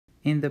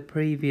In the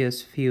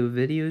previous few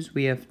videos,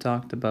 we have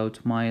talked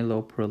about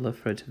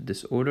myeloproliferative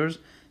disorders,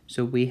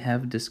 so we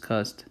have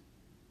discussed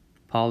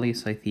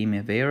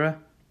polycythemia vera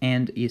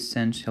and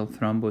essential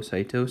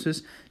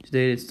thrombocytosis.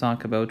 Today let's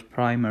talk about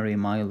primary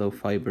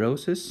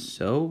myelofibrosis,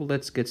 so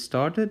let's get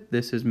started.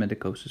 This is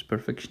Medicosis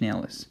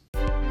Perfectionalis.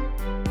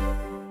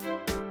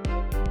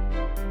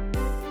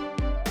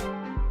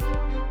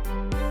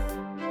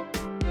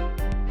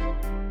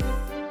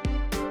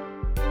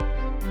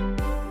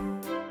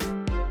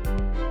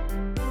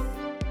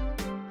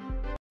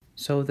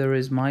 So there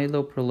is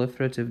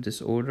myeloproliferative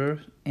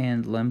disorder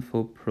and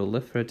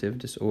lymphoproliferative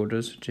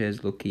disorders such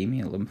as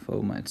leukemia,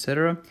 lymphoma,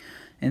 etc.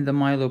 In the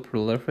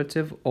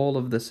myeloproliferative, all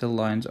of the cell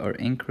lines are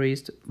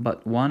increased,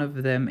 but one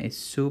of them is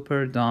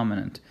super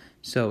dominant.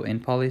 So in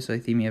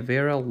polycythemia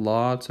vera,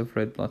 lots of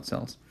red blood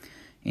cells.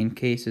 In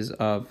cases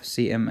of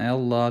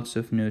CML, lots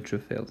of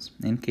neutrophils.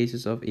 In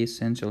cases of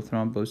essential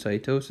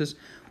thrombocytosis,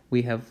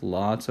 we have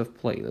lots of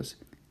platelets.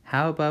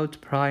 How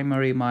about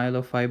primary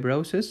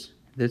myelofibrosis?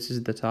 This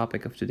is the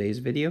topic of today's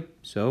video,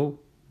 so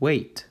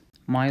wait.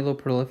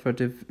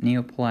 Myeloproliferative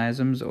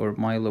neoplasms or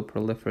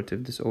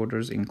myeloproliferative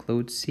disorders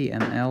include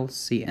CML,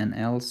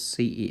 CNL,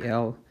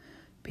 CEL,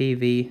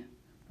 PV,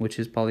 which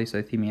is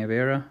polycythemia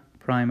vera,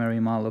 primary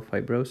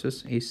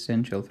myelofibrosis,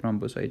 essential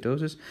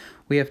thrombocytosis.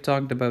 We have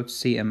talked about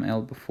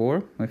CML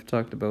before. We've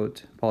talked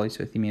about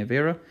polycythemia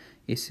vera,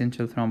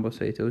 essential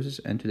thrombocytosis,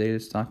 and today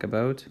let's talk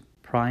about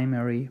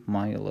primary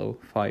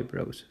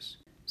myelofibrosis.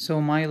 So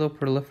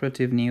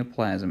myeloproliferative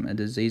neoplasm, a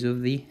disease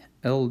of the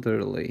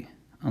elderly.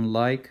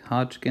 Unlike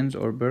Hodgkin's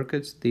or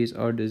Burkitt's, these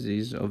are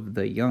diseases of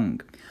the young.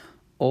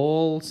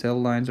 All cell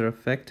lines are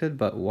affected,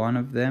 but one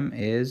of them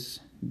is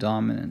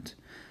dominant,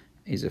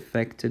 is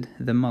affected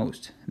the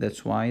most.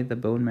 That's why the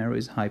bone marrow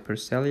is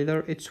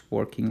hypercellular. It's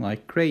working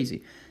like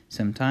crazy.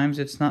 Sometimes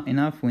it's not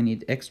enough. We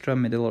need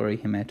extramedullary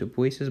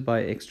hematopoiesis.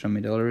 By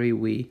extramedullary,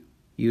 we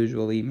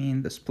usually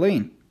mean the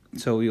spleen.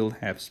 So you'll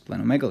have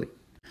splenomegaly.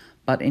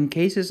 But in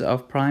cases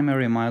of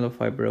primary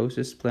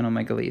myelofibrosis,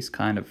 splenomegaly is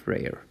kind of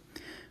rare.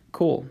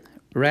 Cool.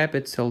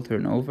 Rapid cell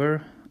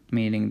turnover,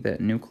 meaning the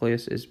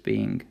nucleus is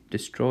being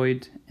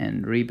destroyed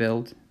and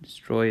rebuilt,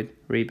 destroyed,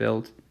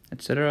 rebuilt,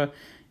 etc.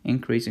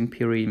 Increasing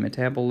purine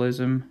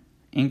metabolism,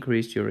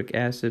 increased uric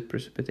acid,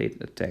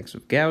 precipitated attacks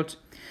of gout.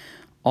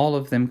 All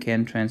of them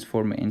can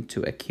transform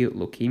into acute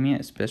leukemia,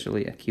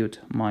 especially acute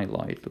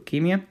myeloid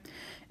leukemia.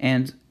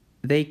 And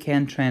they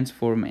can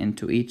transform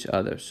into each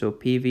other. So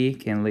PV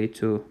can lead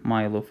to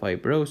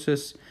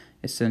myelofibrosis,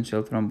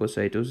 essential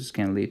thrombocytosis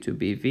can lead to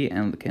BV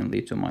and can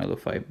lead to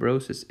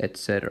myelofibrosis,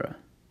 etc.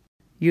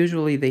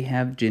 Usually they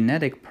have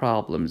genetic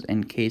problems.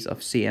 In case of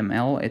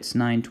CML, it's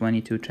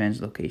 922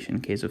 translocation. In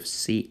case of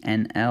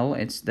CNL,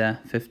 it's the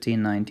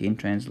 1519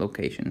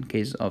 translocation. In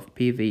case of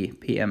PV,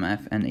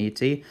 PMF, and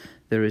ET,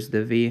 there is the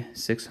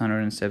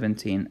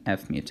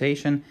V617F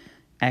mutation.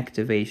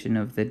 Activation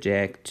of the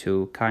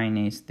JAK2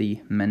 kinase,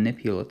 the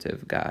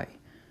manipulative guy.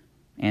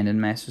 And in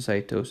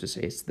mastocytosis,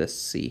 it's the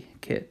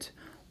c-KIT.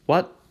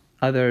 What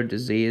other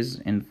disease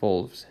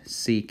involves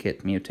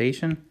c-KIT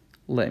mutation?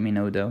 Let me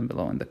know down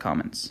below in the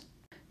comments.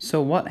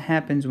 So what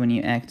happens when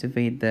you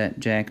activate the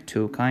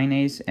JAK2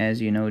 kinase?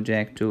 As you know,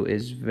 JAK2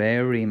 is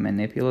very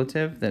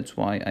manipulative. That's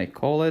why I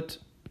call it,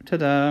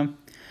 ta-da!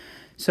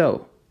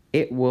 So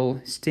it will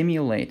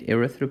stimulate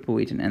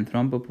erythropoietin and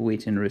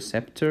thrombopoietin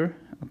receptor,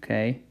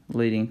 okay,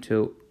 leading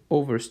to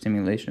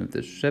overstimulation of the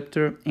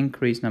receptor,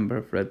 increased number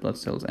of red blood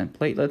cells and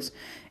platelets.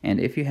 And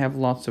if you have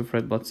lots of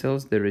red blood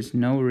cells, there is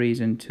no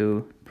reason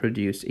to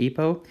produce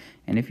EPO.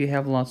 And if you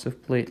have lots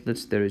of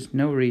platelets, there is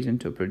no reason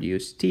to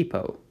produce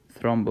TPO,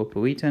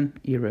 thrombopoietin,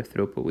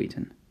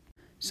 erythropoietin.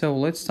 So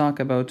let's talk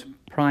about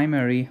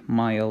primary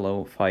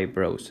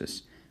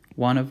myelofibrosis,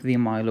 one of the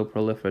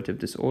myeloproliferative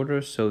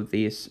disorders. So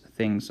these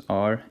things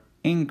are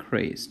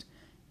increased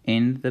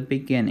in the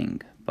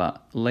beginning,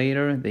 but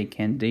later they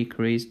can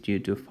decrease due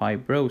to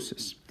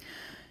fibrosis.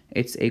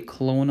 It's a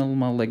clonal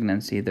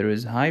malignancy. There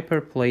is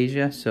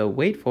hyperplasia, so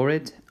wait for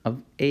it,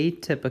 of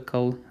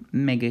atypical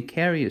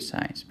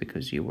megakaryocytes,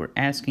 because you were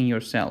asking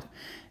yourself,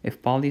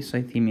 if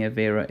polycythemia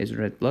vera is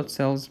red blood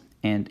cells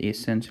and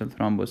essential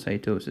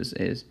thrombocytosis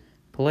is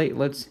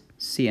platelets,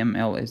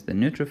 CML is the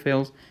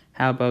neutrophils,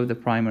 how about the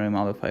primary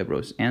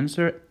myelofibrosis?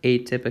 Answer,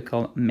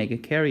 atypical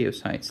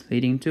megakaryocytes,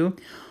 leading to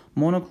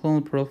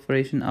monoclonal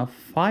proliferation of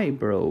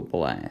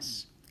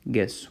fibroblasts.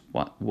 Guess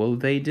what will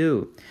they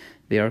do?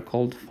 They are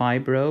called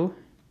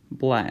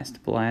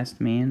fibroblast. Blast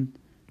means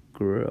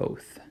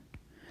growth.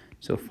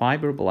 So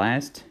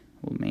fibroblast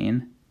will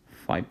mean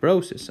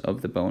fibrosis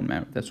of the bone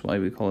marrow. That's why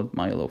we call it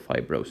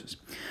myelofibrosis.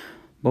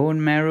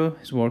 Bone marrow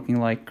is working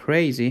like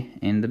crazy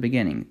in the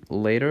beginning.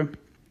 Later,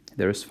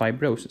 there is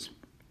fibrosis.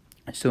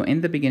 So in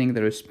the beginning,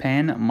 there is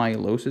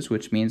panmyelosis,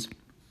 which means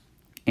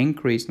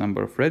increased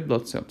number of red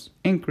blood cells,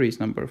 increased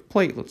number of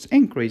platelets,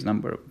 increased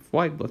number of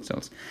white blood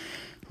cells.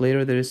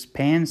 Later, there is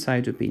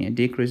pancytopenia,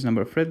 decreased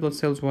number of red blood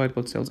cells, white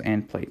blood cells,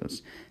 and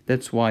platelets.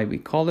 That's why we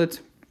call it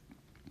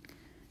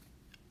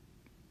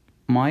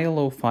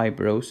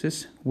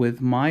myelofibrosis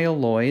with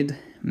myeloid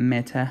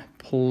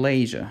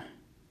metaplasia.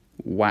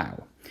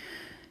 Wow.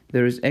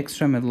 There is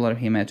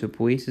extramedullary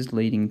hematopoiesis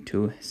leading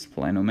to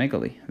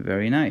splenomegaly.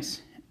 Very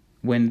nice.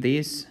 When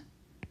these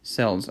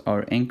cells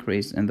are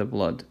increased in the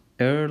blood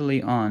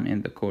early on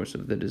in the course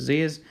of the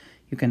disease,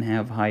 you can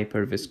have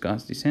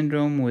hyperviscosity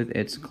syndrome with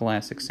its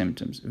classic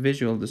symptoms: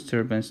 visual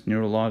disturbance,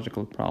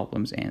 neurological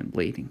problems, and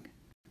bleeding.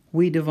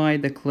 We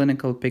divide the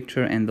clinical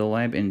picture in the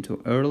lab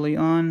into early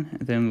on,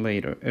 then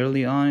later.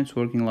 Early on, it's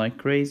working like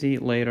crazy.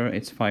 Later,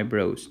 it's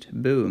fibrosed.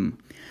 Boom.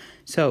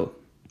 So,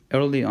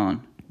 early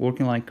on,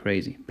 working like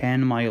crazy.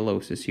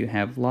 Panmyelosis. You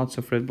have lots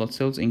of red blood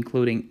cells,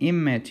 including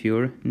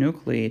immature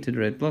nucleated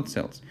red blood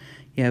cells.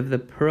 You have the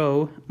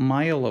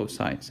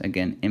pro-myelocytes,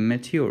 again,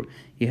 immature.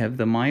 You have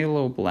the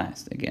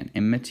myeloblast, again,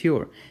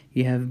 immature.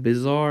 You have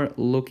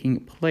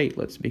bizarre-looking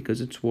platelets because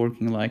it's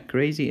working like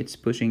crazy. It's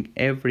pushing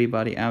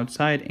everybody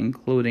outside,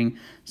 including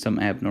some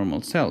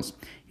abnormal cells.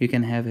 You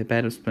can have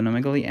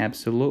hepatosplenomegaly,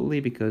 absolutely,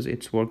 because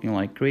it's working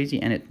like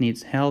crazy and it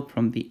needs help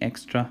from the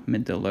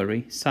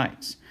extramedullary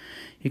sites.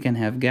 You can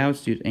have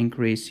gouts due to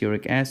increased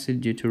uric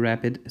acid due to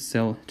rapid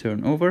cell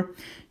turnover.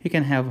 You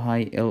can have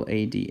high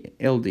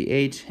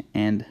LDH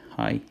and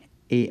high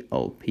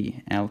ALP,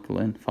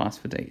 alkaline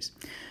phosphatase.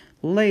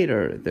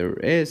 Later, there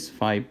is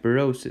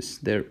fibrosis,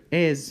 there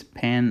is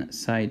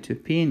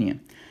pancytopenia,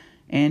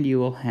 and you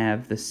will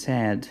have the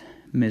sad,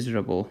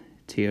 miserable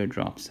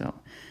teardrop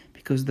cell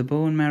because the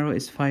bone marrow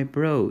is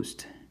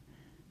fibrosed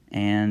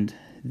and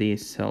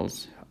these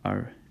cells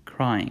are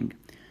crying.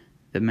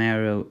 The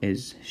marrow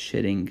is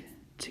shedding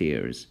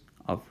tears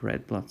of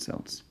red blood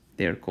cells.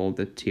 They are called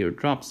the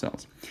teardrop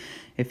cells.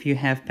 If you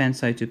have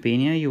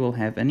pancytopenia, you will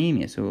have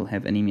anemia. So you will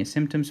have anemia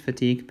symptoms: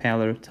 fatigue,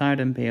 pallor, tired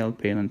and pale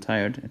and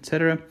tired,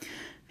 etc.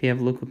 If you have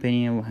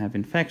leukopenia, you will have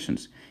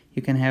infections.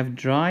 You can have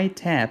dry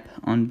tap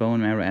on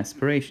bone marrow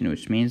aspiration,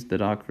 which means the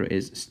doctor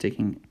is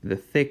sticking the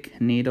thick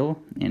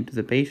needle into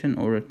the patient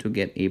in order to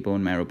get a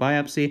bone marrow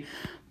biopsy.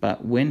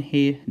 But when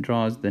he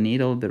draws the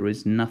needle, there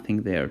is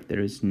nothing there.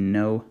 There is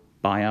no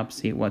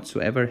biopsy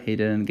whatsoever. He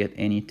didn't get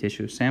any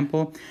tissue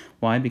sample.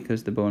 Why?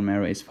 Because the bone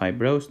marrow is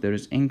fibrosed. There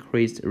is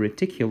increased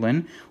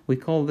reticulin. We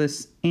call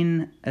this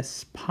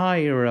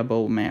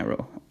inaspirable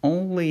marrow.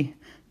 Only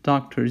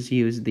doctors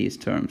use these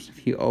terms.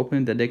 If you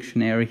open the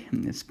dictionary,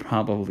 it's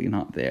probably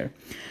not there.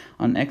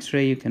 On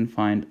X-ray, you can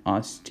find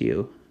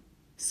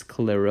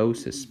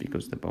osteosclerosis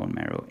because the bone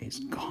marrow is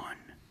gone.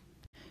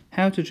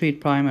 How to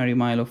treat primary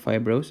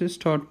myelofibrosis?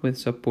 Start with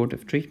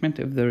supportive treatment.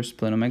 If there is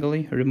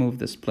splenomegaly, remove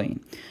the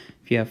spleen.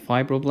 If you have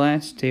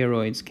fibroblasts,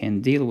 steroids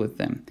can deal with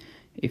them.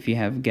 If you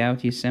have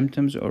gouty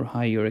symptoms or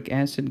high uric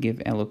acid, give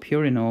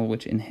allopurinol,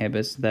 which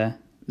inhibits the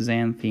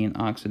xanthine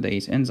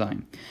oxidase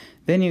enzyme.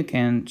 Then you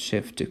can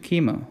shift to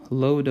chemo,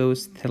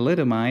 low-dose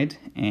thalidomide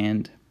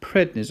and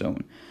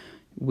prednisone.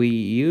 We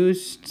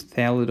used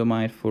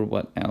thalidomide for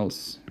what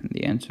else?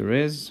 The answer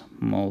is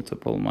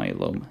multiple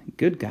myeloma.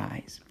 Good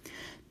guys.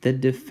 The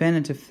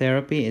definitive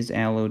therapy is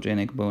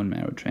allogenic bone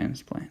marrow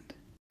transplant.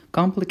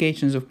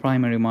 Complications of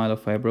primary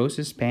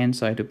myelofibrosis: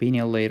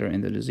 pancytopenia later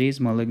in the disease,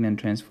 malignant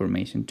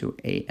transformation to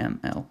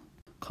AML.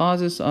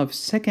 Causes of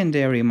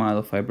secondary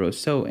myelofibrosis.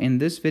 So in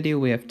this video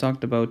we have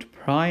talked about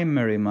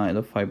primary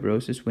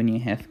myelofibrosis when you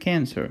have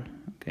cancer.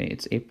 Okay,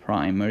 it's a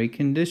primary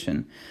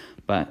condition.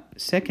 But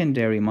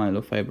secondary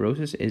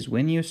myelofibrosis is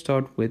when you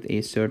start with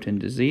a certain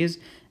disease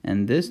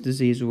and this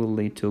disease will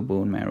lead to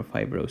bone marrow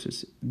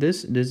fibrosis.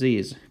 This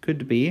disease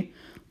could be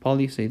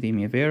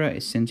polycythemia vera,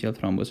 essential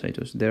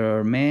thrombocytosis. There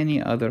are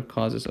many other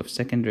causes of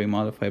secondary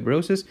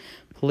myelofibrosis.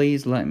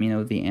 Please let me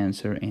know the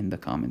answer in the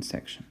comment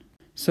section.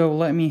 So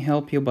let me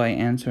help you by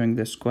answering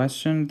this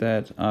question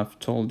that I've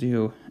told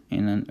you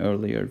in an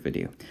earlier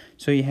video.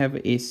 So you have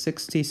a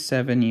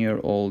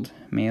 67-year-old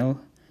male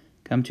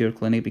come to your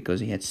clinic because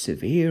he had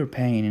severe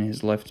pain in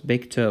his left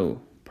big toe,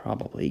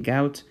 probably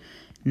gout.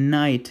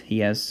 Night,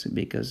 yes,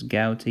 because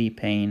gouty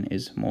pain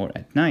is more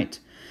at night.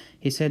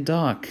 He said,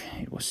 "Doc,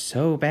 it was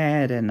so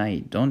bad and I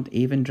don't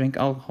even drink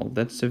alcohol."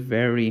 That's a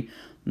very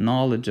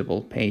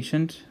knowledgeable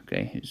patient.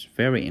 Okay, he's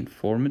very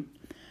informed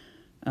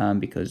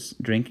because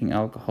drinking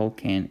alcohol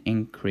can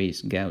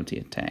increase gouty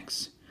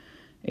attacks.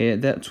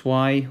 That's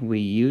why we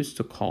used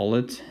to call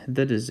it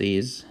the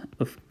disease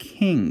of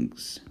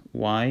kings.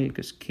 Why?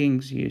 Because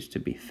kings used to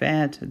be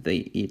fat,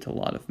 they eat a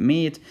lot of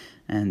meat,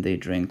 and they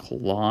drink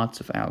lots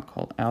of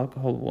alcohol.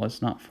 Alcohol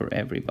was not for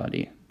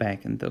everybody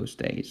back in those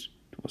days.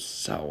 It was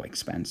so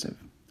expensive.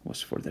 It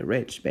was for the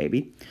rich,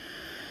 baby.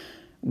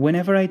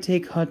 Whenever I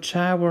take hot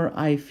shower,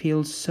 I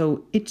feel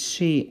so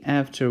itchy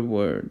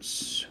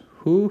afterwards.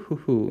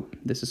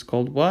 This is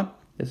called what?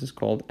 This is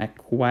called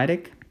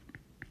aquatic,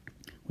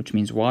 which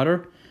means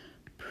water,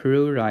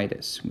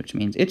 pruritus, which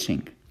means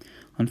itching.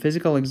 On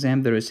physical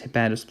exam, there is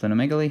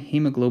hepatosplenomegaly.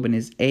 Hemoglobin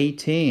is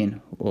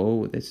 18.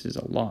 Oh, this is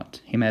a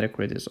lot.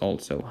 Hematocrit is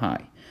also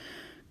high.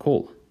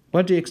 Cool.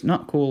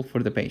 Not cool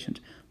for the patient.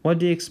 What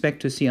do you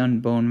expect to see on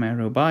bone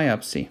marrow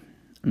biopsy?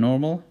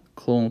 Normal,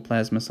 clonal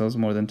plasma cells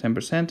more than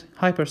 10%,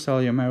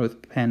 hypercellular marrow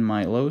with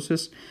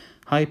panmyelosis,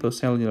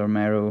 hypocellular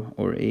marrow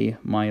or a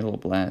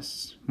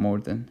myeloblasts more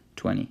than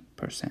 20%.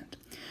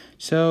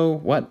 So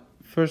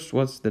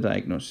what's the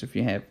diagnosis? If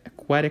you have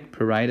aquatic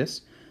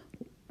pruritus,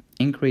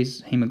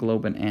 increased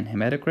hemoglobin and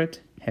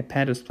hematocrit,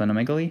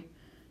 hepatosplenomegaly,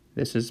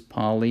 this is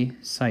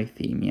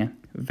polycythemia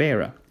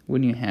vera,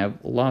 when you have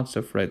lots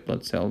of red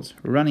blood cells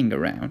running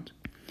around,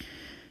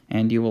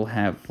 and you will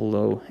have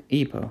low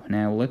EPO.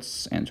 Now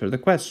let's answer the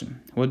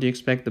question. What do you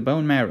expect the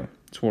bone marrow?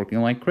 It's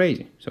working like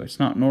crazy, so it's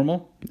not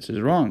normal. This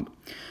is wrong.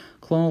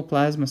 Clonal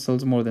plasma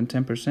cells more than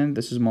 10%.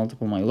 This is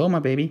multiple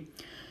myeloma, baby.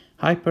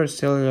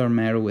 Hypercellular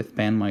marrow with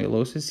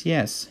panmyelosis.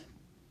 Yes,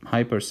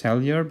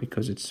 hypercellular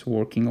because it's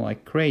working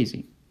like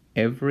crazy.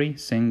 Every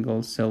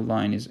single cell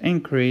line is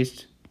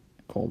increased,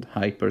 called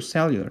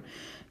hypercellular.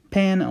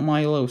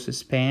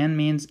 Panmyelosis. Pan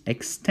means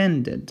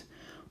extended.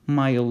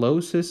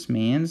 Myelosis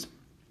means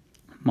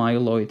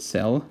myeloid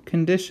cell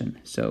condition.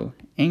 So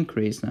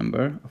increased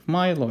number of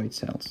myeloid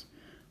cells,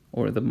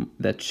 or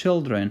the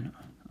children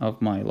of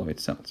myeloid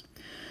cells.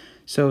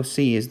 So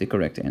C is the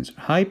correct answer.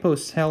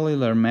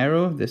 Hypocellular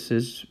marrow, this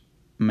is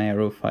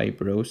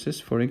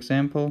myelofibrosis, for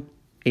example,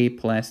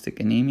 aplastic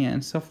anemia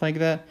and stuff like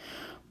that.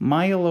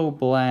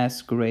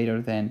 Myeloblast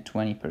greater than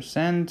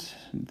 20%,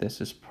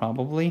 this is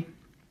probably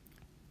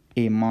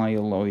a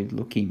myeloid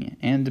leukemia.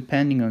 And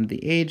depending on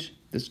the age,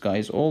 this guy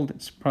is old,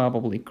 it's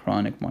probably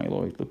chronic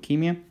myeloid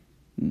leukemia.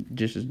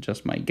 This is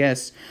just my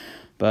guess,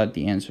 but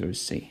the answer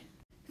is C.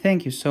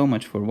 Thank you so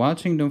much for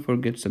watching. Don't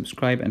forget to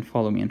subscribe and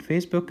follow me on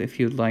Facebook. If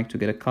you'd like to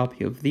get a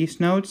copy of these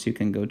notes, you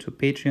can go to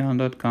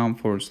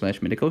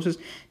patreon.com/medicosis.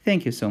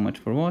 Thank you so much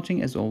for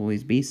watching. As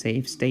always, be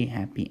safe, stay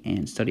happy,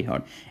 and study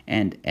hard.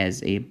 And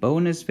as a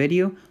bonus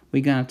video,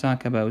 we're gonna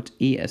talk about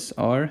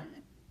ESR,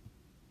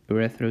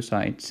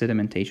 erythrocyte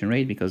sedimentation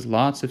rate, because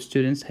lots of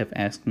students have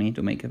asked me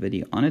to make a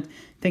video on it.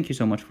 Thank you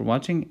so much for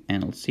watching,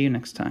 and I'll see you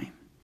next time.